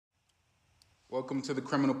Welcome to the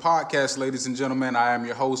Criminal Podcast, ladies and gentlemen. I am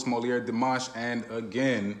your host, Moliere Dimanche, and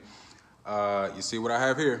again, you see what I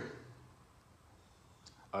have here?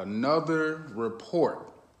 Another report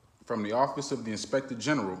from the Office of the Inspector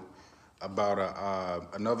General about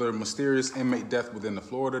another mysterious inmate death within the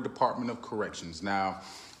Florida Department of Corrections. Now,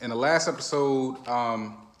 in the last episode,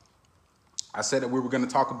 I said that we were going to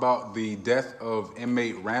talk about the death of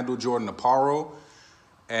inmate Randall Jordan Aparo,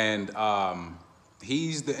 and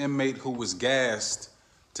he's the inmate who was gassed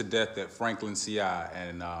to death at Franklin CI,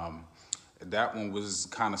 and that one was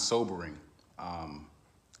kind of sobering.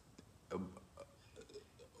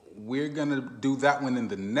 We're gonna do that one in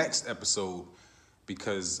the next episode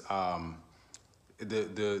because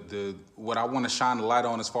the what I want to shine the light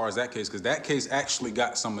on as far as that case, because that case actually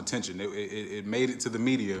got some attention. It made it to the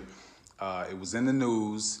media. It was in the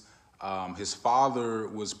news. His father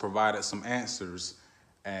was provided some answers,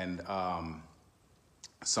 and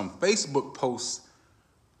some Facebook posts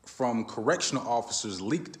from correctional officers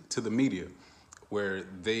leaked to the media where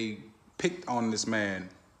they picked on this man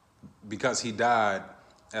because he died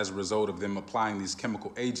as a result of them applying these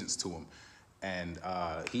chemical agents to him. And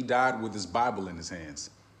he died with his Bible in his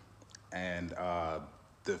hands. And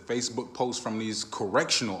the Facebook posts from these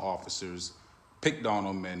correctional officers picked on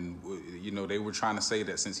him, and they were trying to say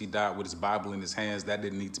that since he died with his Bible in his hands, that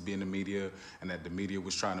didn't need to be in the media, and that the media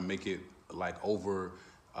was trying to make it like over.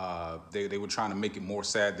 They were trying to make it more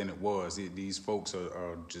sad than it was. These folks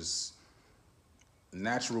are just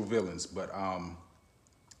natural villains, but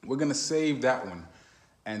we're gonna save that one.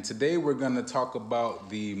 And today we're gonna talk about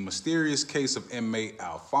the mysterious case of inmate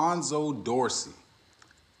Alfonso Dorsey.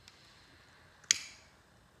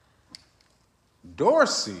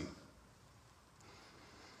 Dorsey.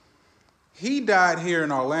 He died here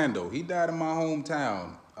in Orlando. He died in my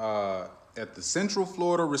hometown at the Central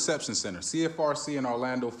Florida Reception Center, CFRC in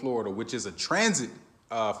Orlando, Florida, which is a transit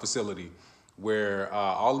facility where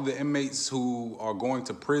all of the inmates who are going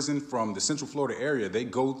to prison from the Central Florida area, they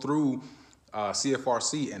go through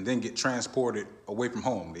CFRC and then get transported away from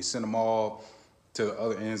home. They send them all to the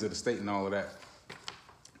other ends of the state and all of that.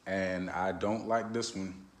 And I don't like this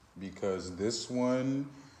one because this one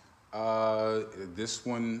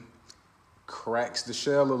cracks the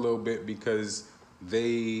shell a little bit because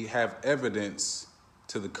they have evidence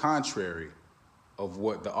to the contrary of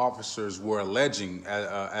what the officers were alleging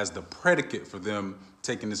as the predicate for them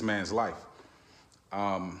taking this man's life.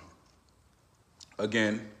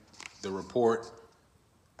 Again, the report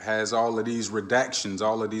has all of these redactions,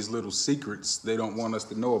 all of these little secrets they don't want us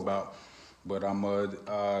to know about, but I'm going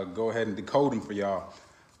to go ahead and decode them for y'all.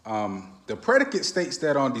 The predicate states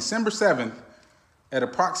that on December 7th, at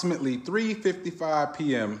approximately 3:55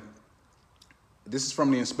 p.m., this is from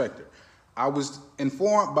the inspector, I was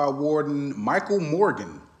informed by Warden Michael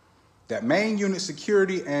Morgan that main unit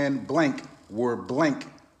security and blank were blank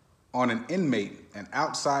on an inmate, and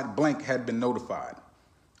outside blank had been notified.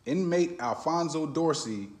 Inmate Alfonso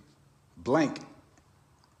Dorsey blank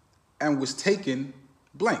and was taken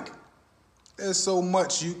blank. There's so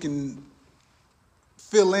much you can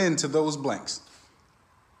fill into those blanks.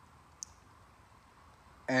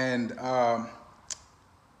 And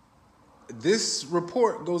this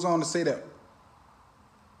report goes on to say that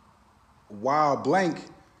while blank,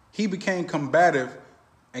 he became combative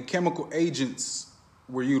and chemical agents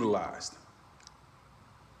were utilized.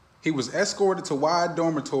 He was escorted to wide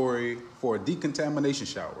dormitory for a decontamination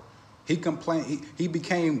shower. He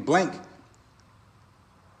became blank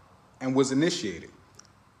and was initiated.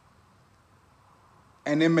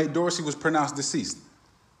 And inmate Dorsey was pronounced deceased.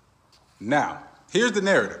 Now, here's the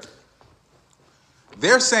narrative.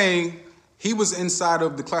 They're saying he was inside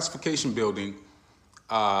of the classification building.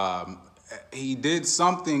 He did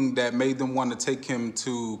something that made them want to take him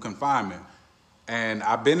to confinement. And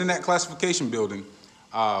I've been in that classification building.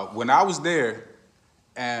 When I was there,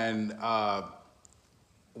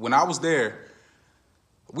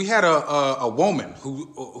 we had a woman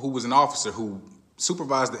who was an officer who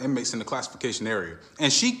supervised the inmates in the classification area.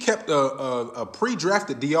 And she kept a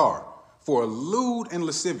pre-drafted DR for lewd and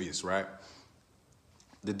lascivious, right?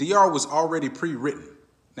 The DR was already pre-written.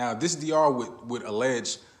 Now, this DR would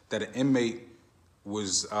allege that an inmate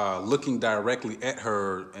was looking directly at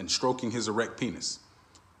her and stroking his erect penis.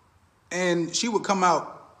 And she would come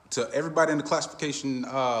out to everybody in the classification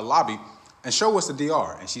lobby and show us the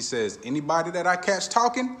DR. And she says, anybody that I catch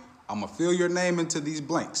talking, I'm going to fill your name into these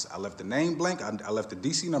blanks. I left the name blank. I left the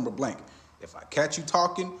DC number blank. If I catch you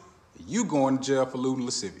talking, you going to jail for lewd and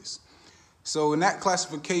lascivious. So in that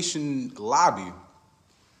classification lobby,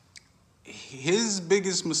 his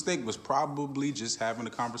biggest mistake was probably just having a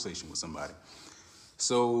conversation with somebody.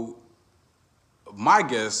 So my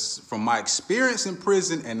guess, from my experience in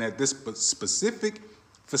prison and at this specific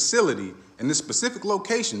facility, in this specific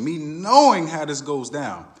location, me knowing how this goes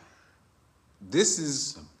down, this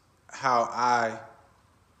is how I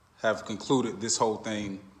have concluded this whole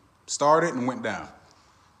thing started and went down.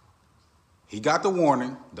 He got the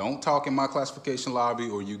warning, don't talk in my classification lobby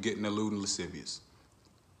or you getting lewd and lascivious.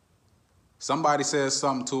 Somebody says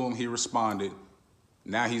something to him, he responded,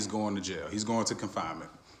 now he's going to jail. He's going to confinement.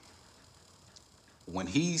 When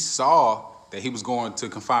he saw that he was going to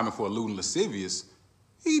confinement for lewd and lascivious,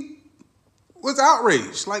 he was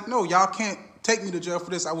outraged. Like, no, y'all can't take me to jail for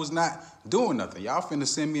this. I was not doing nothing. Y'all finna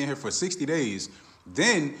send me in here for 60 days,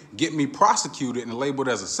 then get me prosecuted and labeled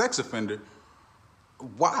as a sex offender.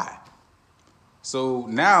 Why? So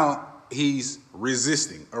now he's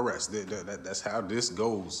resisting arrest. That's how this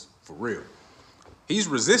goes for real. He's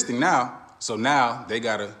resisting now, so now they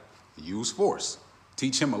gotta use force,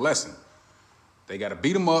 teach him a lesson. They gotta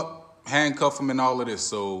beat him up, handcuff him, and all of this.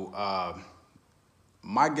 So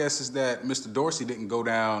my guess is that Mr. Dorsey didn't go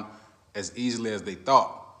down as easily as they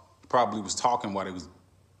thought. He probably was talking while they was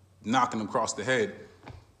knocking him across the head,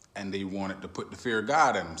 and they wanted to put the fear of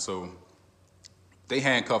God in him. So they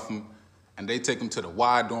handcuff him, and they take him to the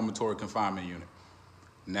wide dormitory confinement unit.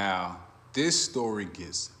 Now, this story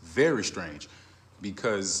gets very strange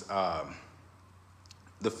because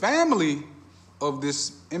the family of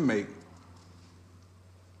this inmate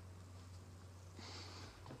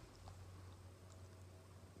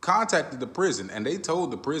contacted the prison, and they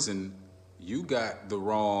told the prison, you got the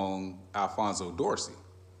wrong Alfonso Dorsey.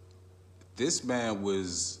 This man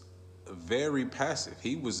was very passive.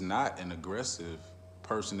 He was not an aggressive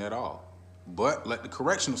person at all. But let the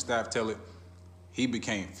correctional staff tell it, he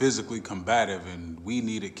became physically combative and we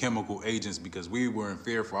needed chemical agents because we were in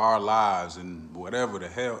fear for our lives and whatever the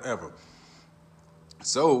hell ever.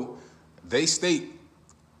 So they state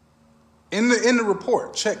in the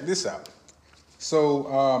report, check this out.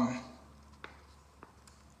 So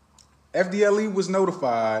FDLE was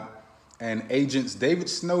notified and agents David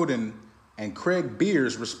Snowden and Craig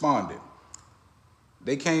Beers responded.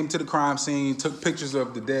 They came to the crime scene, took pictures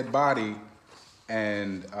of the dead body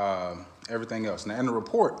and everything else. Now in the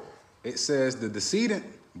report, it says the decedent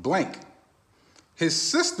blank. His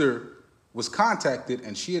sister was contacted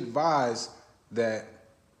and she was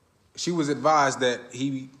advised that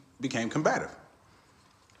he became combative.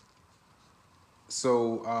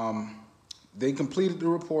 So they completed the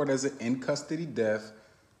report as an in-custody death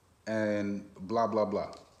and blah, blah,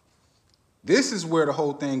 blah. This is where the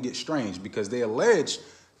whole thing gets strange because they allege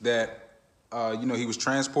that, he was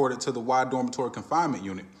transported to the wide dormitory confinement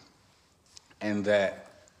unit and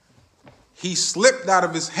that he slipped out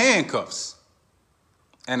of his handcuffs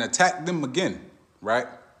and attacked them again, right?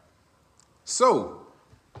 So,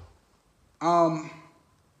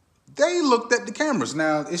 they looked at the cameras.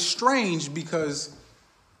 Now, it's strange because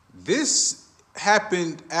this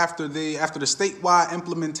happened after the statewide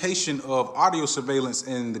implementation of audio surveillance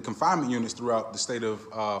in the confinement units throughout the state of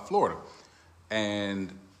Florida.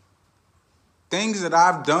 And things that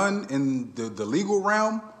I've done in the legal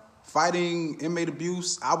realm, fighting inmate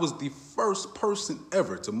abuse, I was the first person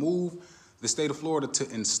ever to move the state of Florida to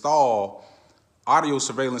install audio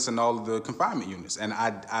surveillance in all of the confinement units. And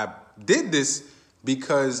I did this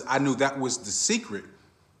because I knew that was the secret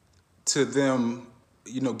to them,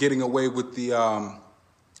 getting away with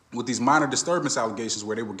these minor disturbance allegations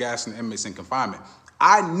where they were gassing inmates in confinement.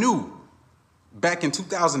 I knew back in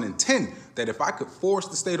 2010 that if I could force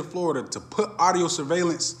the state of Florida to put audio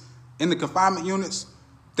surveillance in the confinement units,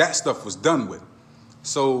 that stuff was done with.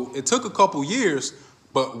 So it took a couple years,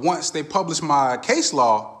 but once they published my case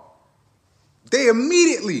law, they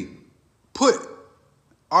immediately put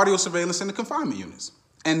audio surveillance in the confinement units.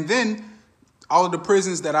 And then all of the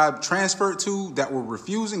prisons that I transferred to that were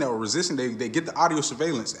refusing, that were resisting, they get the audio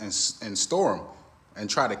surveillance and store them and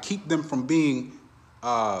try to keep them from being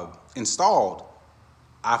installed.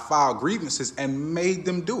 I filed grievances and made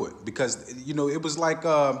them do it because, it was like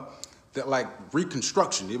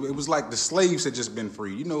Reconstruction. It was like the slaves had just been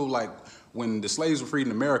freed. Like when the slaves were freed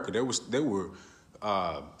in America, there were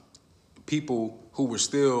people who were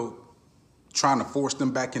still trying to force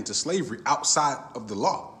them back into slavery outside of the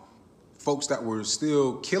law. Folks that were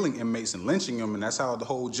still killing inmates and lynching them, and that's how the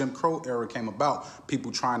whole Jim Crow era came about,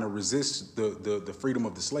 people trying to resist the freedom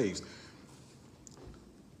of the slaves.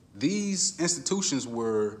 These institutions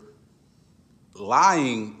were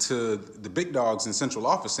lying to the big dogs in central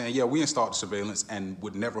office saying, yeah, we installed the surveillance and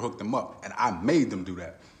would never hook them up. And I made them do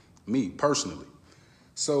that, me personally.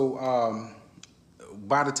 So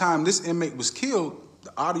by the time this inmate was killed,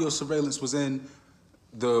 the audio surveillance was in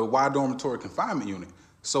the Y dormitory confinement unit.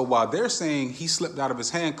 So while they're saying he slipped out of his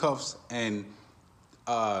handcuffs and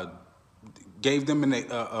gave them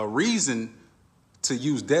a reason to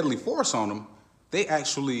use deadly force on them, they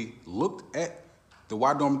actually looked at the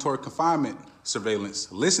Y dormitory confinement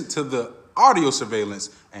surveillance, listened to the audio surveillance,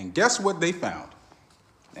 and guess what they found?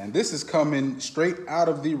 And this is coming straight out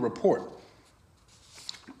of the report.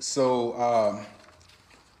 So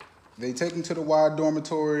they take him to the Y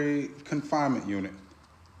dormitory confinement unit,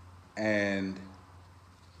 and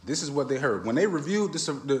this is what they heard. When they reviewed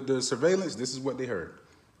the surveillance, this is what they heard.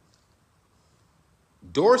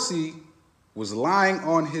 Dorsey was lying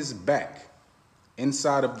on his back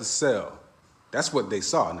inside of the cell. That's what they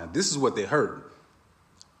saw. Now, this is what they heard.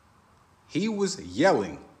 He was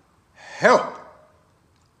yelling, "Help!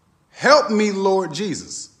 Help me, Lord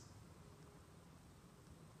Jesus.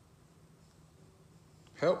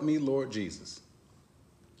 Help me, Lord Jesus."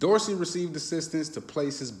 Dorsey received assistance to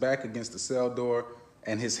place his back against the cell door,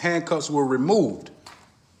 and his handcuffs were removed.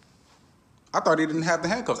 I thought he didn't have the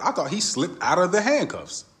handcuffs. I thought he slipped out of the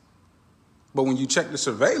handcuffs. But when you check the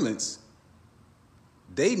surveillance,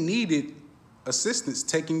 they needed assistance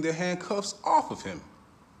taking the handcuffs off of him.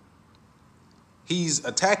 He's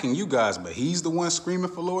attacking you guys, but he's the one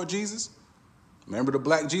screaming for Lord Jesus. Remember the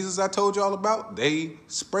black Jesus I told you all about? They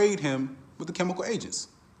sprayed him with the chemical agents.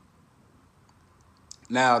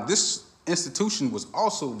 Now, this institution was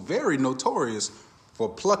also very notorious for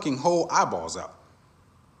plucking whole eyeballs out.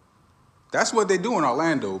 That's what they do in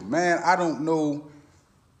Orlando. Man, I don't know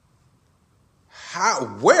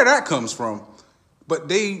where that comes from, but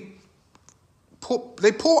they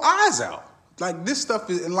pull eyes out. Like, this stuff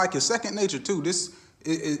is like a second nature too. This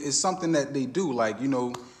is something that they do. Like, you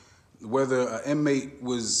know, whether an inmate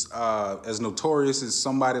was as notorious as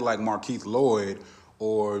somebody like Markeith Lloyd,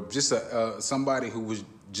 or just somebody who was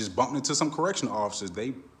just bumped into some correctional officers,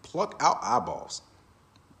 they pluck out eyeballs.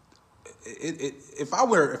 If I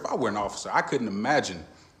were an officer, I couldn't imagine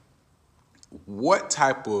what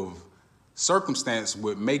type of circumstance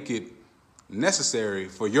would make it necessary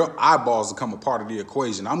for your eyeballs to become a part of the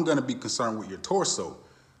equation. I'm going to be concerned with your torso.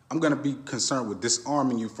 I'm going to be concerned with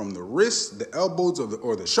disarming you from the wrists, the elbows,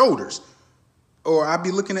 or the shoulders. Or I'd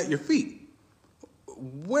be looking at your feet.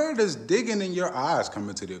 Where does digging in your eyes come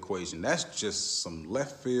into the equation? That's just some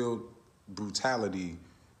left field brutality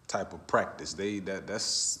type of practice.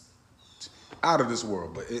 That's out of this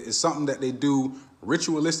world. But it's something that they do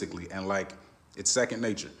ritualistically, and like it's second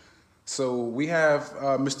nature. So we have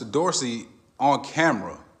Mr. Dorsey on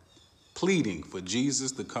camera pleading for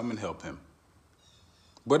Jesus to come and help him.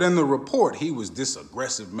 But in the report, he was this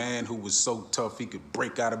aggressive man who was so tough he could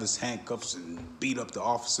break out of his handcuffs and beat up the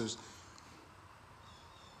officers.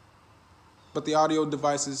 But the audio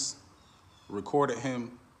devices recorded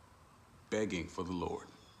him begging for the Lord.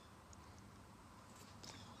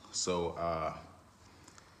 So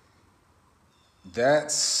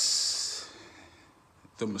that's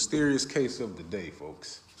the mysterious case of the day,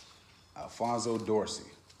 folks. Alfonso Dorsey.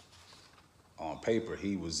 On paper,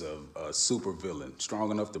 he was a supervillain,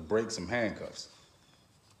 strong enough to break some handcuffs.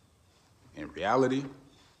 In reality,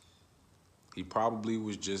 he probably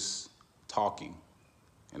was just talking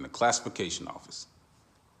in the classification office.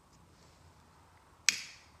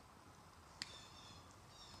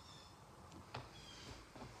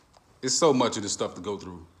 It's so much of this stuff to go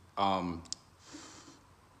through.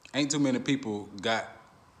 Ain't too many people got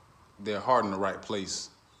their heart in the right place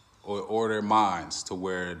or their minds to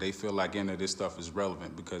where they feel like any of this stuff is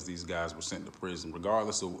relevant because these guys were sent to prison,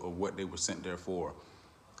 regardless of what they were sent there for.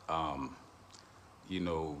 You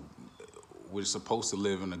know, we're supposed to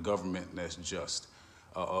live in a government that's just,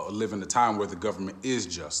 live in a time where the government is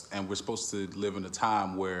just, and we're supposed to live in a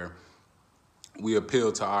time where we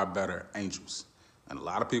appeal to our better angels. And a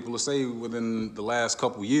lot of people will say within the last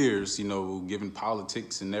couple years, you know, given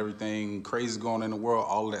politics and everything crazy going on in the world,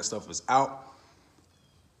 all of that stuff is out.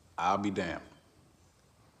 I'll be damned.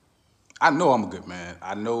 I know I'm a good man.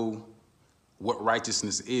 I know what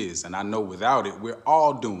righteousness is, and I know without it, we're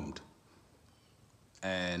all doomed.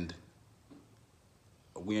 And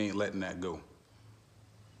we ain't letting that go.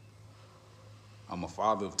 I'm a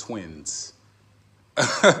father of twins.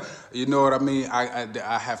 You know what I mean?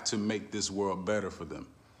 I have to make this world better for them.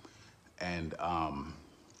 And I'll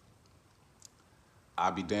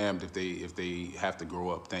be damned if they have to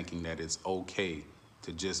grow up thinking that it's okay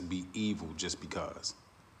to just be evil just because.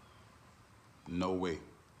 No way.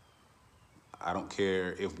 I don't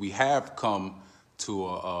care if we have come to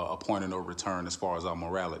a point of no return as far as our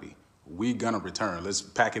morality. We're gonna return. Let's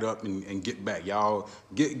pack it up and get back. Y'all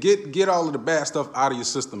get all of the bad stuff out of your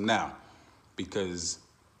system now, because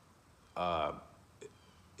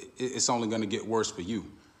it's only going to get worse for you.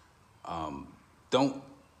 Don't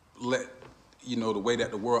let, the way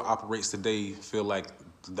that the world operates today feel like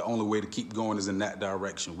the only way to keep going is in that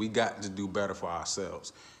direction. We got to do better for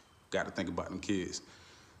ourselves. Got to think about them kids.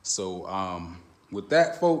 So with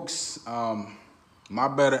that, folks, my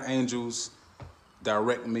better angels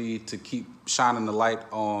direct me to keep shining the light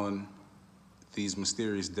on these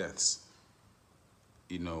mysterious deaths.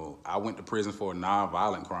 I went to prison for a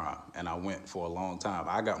nonviolent crime, and I went for a long time.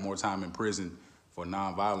 I got more time in prison for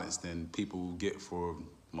nonviolence than people get for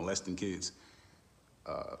molesting kids.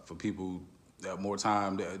 For people that more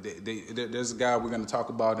time, there's a guy we're going to talk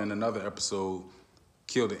about in another episode,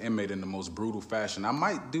 killed an inmate in the most brutal fashion. I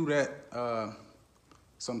might do that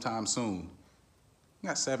sometime soon. He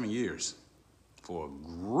got 7 years for a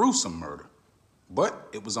gruesome murder, but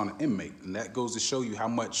it was on an inmate, and that goes to show you how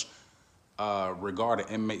much regard an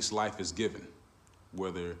inmate's life is given.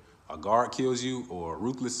 Whether a guard kills you or a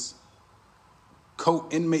ruthless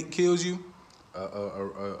co-inmate kills you,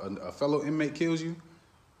 a fellow inmate kills you,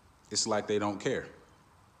 it's like they don't care.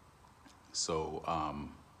 So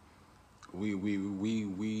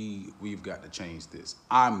we've got to change this.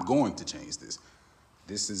 I'm going to change this.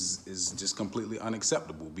 This is just completely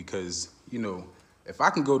unacceptable because, if I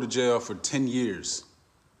can go to jail for 10 years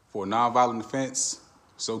for a nonviolent offense,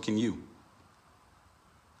 so can you.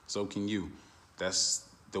 So can you. That's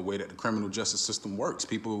the way that the criminal justice system works.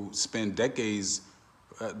 People spend decades.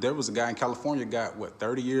 There was a guy in California got,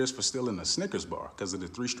 30 years for stealing a Snickers bar because of the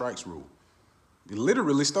 3 strikes rule. He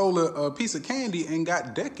literally stole a piece of candy and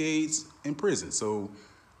got decades in prison. So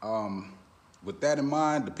with that in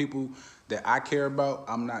mind, the people that I care about,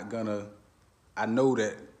 I know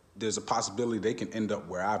that there's a possibility they can end up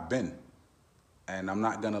where I've been. And I'm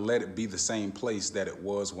not going to let it be the same place that it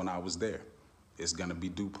was when I was there. It's going to be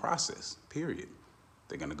due process, period.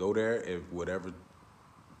 They're going to go there. If whatever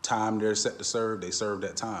time they're set to serve, they serve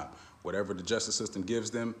that time. Whatever the justice system gives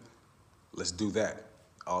them, let's do that.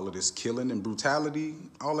 All of this killing and brutality,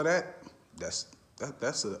 all of that, that's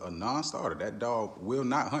a non-starter. That dog will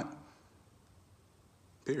not hunt,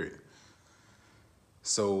 period.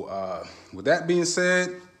 So with that being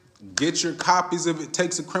said, get your copies of It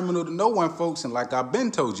Takes a Criminal to Know One, folks. And like I've been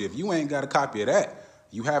told you, if you ain't got a copy of that,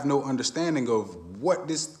 you have no understanding of what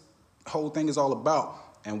this whole thing is all about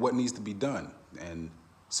and what needs to be done. And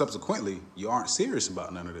subsequently, you aren't serious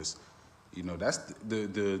about none of this. That's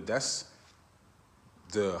that's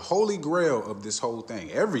the holy grail of this whole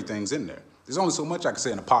thing. Everything's in there. There's only so much I can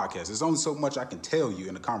say in a podcast. There's only so much I can tell you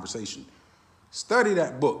in a conversation. Study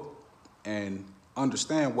that book and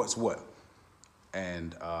understand what's what.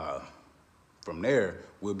 And from there,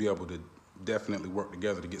 we'll be able to definitely work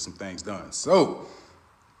together to get some things done. So,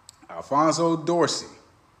 Alfonso Dorsey.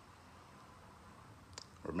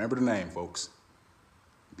 Remember the name, folks.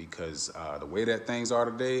 Because the way that things are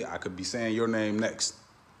today, I could be saying your name next.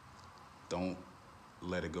 Don't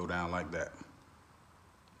let it go down like that.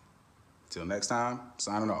 Till next time,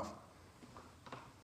 signing off.